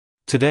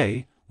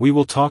Today, we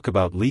will talk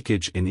about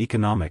leakage in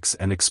economics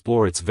and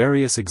explore its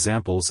various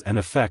examples and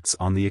effects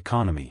on the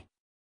economy.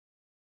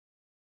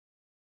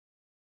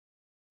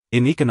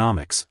 In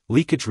economics,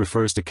 leakage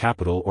refers to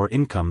capital or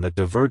income that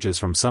diverges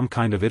from some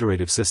kind of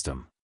iterative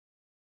system.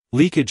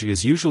 Leakage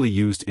is usually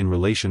used in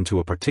relation to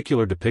a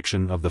particular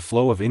depiction of the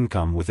flow of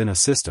income within a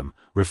system,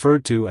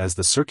 referred to as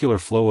the circular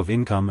flow of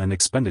income and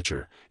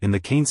expenditure, in the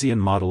Keynesian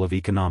model of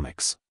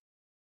economics.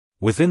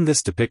 Within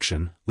this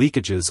depiction,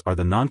 leakages are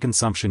the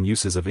non-consumption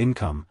uses of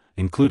income,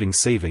 including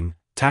saving,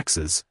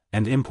 taxes,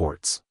 and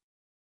imports.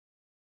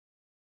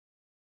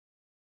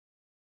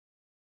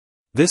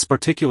 This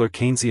particular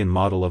Keynesian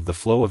model of the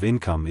flow of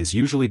income is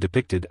usually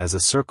depicted as a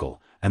circle,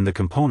 and the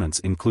components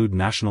include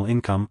national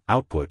income,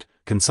 output,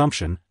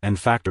 consumption, and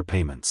factor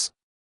payments.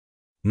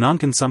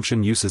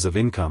 Non-consumption uses of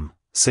income,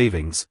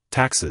 savings,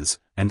 taxes,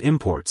 and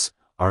imports,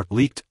 are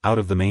leaked out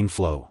of the main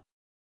flow.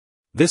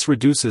 This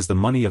reduces the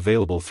money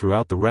available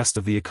throughout the rest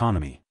of the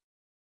economy.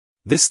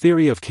 This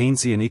theory of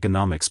Keynesian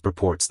economics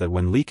purports that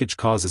when leakage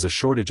causes a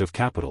shortage of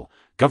capital,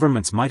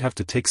 governments might have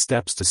to take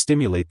steps to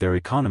stimulate their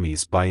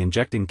economies by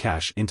injecting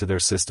cash into their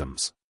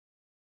systems.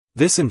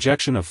 This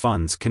injection of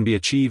funds can be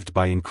achieved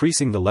by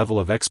increasing the level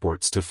of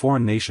exports to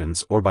foreign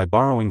nations or by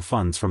borrowing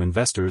funds from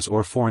investors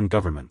or foreign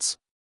governments.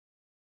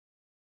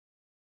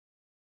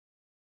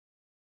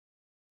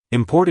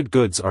 Imported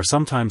goods are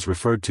sometimes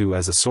referred to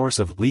as a source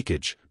of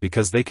leakage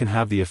because they can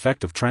have the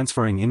effect of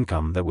transferring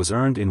income that was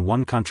earned in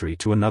one country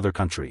to another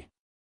country.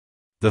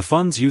 The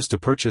funds used to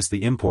purchase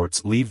the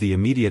imports leave the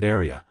immediate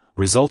area,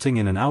 resulting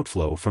in an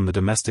outflow from the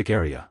domestic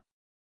area.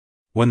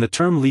 When the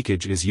term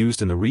leakage is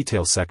used in the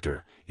retail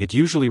sector, it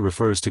usually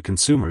refers to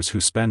consumers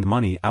who spend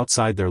money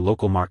outside their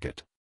local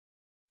market.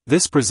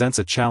 This presents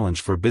a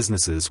challenge for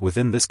businesses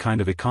within this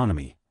kind of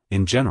economy.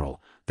 In general,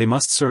 they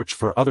must search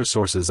for other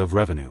sources of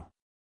revenue.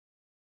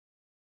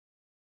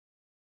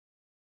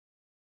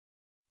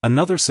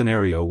 Another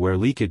scenario where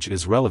leakage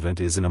is relevant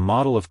is in a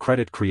model of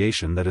credit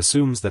creation that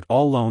assumes that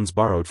all loans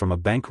borrowed from a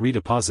bank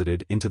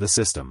redeposited into the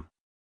system.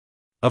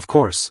 Of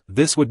course,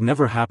 this would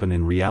never happen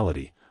in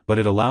reality, but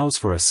it allows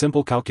for a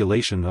simple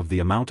calculation of the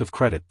amount of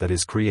credit that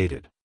is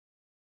created.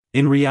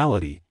 In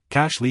reality,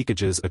 cash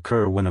leakages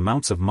occur when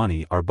amounts of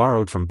money are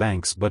borrowed from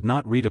banks but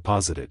not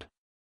redeposited.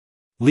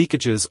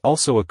 Leakages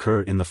also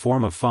occur in the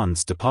form of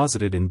funds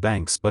deposited in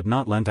banks but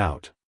not lent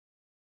out.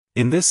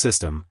 In this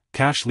system,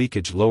 cash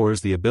leakage lowers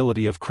the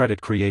ability of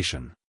credit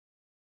creation.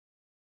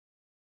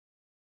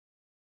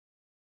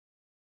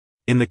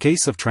 In the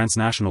case of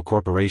transnational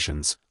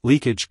corporations,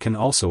 leakage can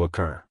also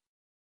occur.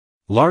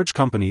 Large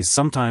companies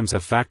sometimes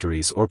have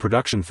factories or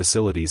production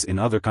facilities in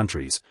other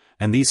countries,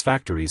 and these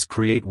factories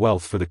create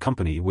wealth for the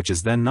company which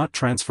is then not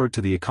transferred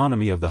to the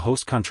economy of the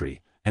host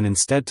country, and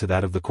instead to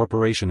that of the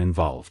corporation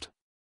involved.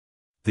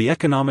 The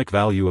economic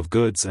value of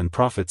goods and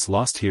profits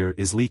lost here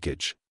is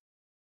leakage.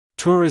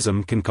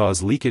 Tourism can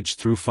cause leakage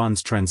through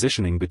funds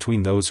transitioning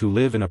between those who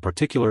live in a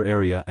particular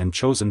area and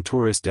chosen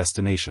tourist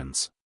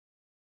destinations.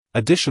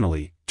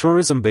 Additionally,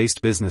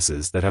 tourism-based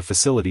businesses that have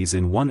facilities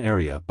in one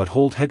area but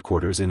hold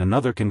headquarters in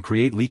another can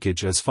create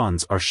leakage as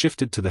funds are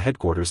shifted to the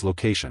headquarters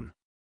location.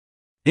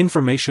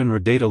 Information or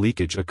data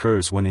leakage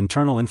occurs when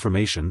internal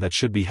information that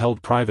should be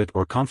held private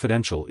or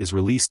confidential is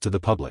released to the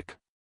public.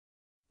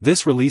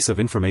 This release of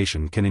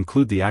information can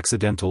include the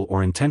accidental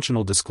or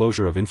intentional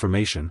disclosure of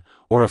information,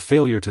 or a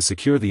failure to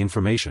secure the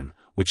information,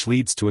 which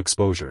leads to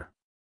exposure.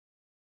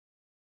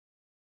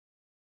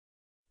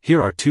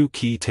 Here are two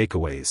key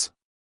takeaways.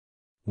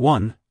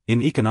 1.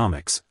 In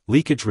economics,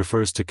 leakage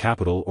refers to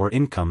capital or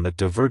income that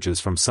diverges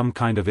from some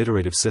kind of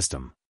iterative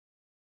system.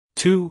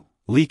 2.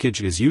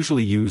 Leakage is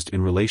usually used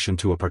in relation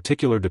to a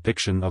particular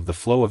depiction of the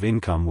flow of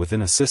income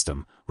within a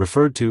system,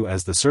 referred to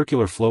as the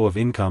circular flow of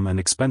income and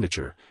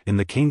expenditure, in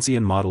the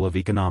Keynesian model of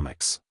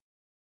economics.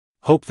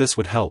 Hope this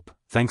would help.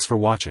 Thanks for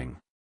watching.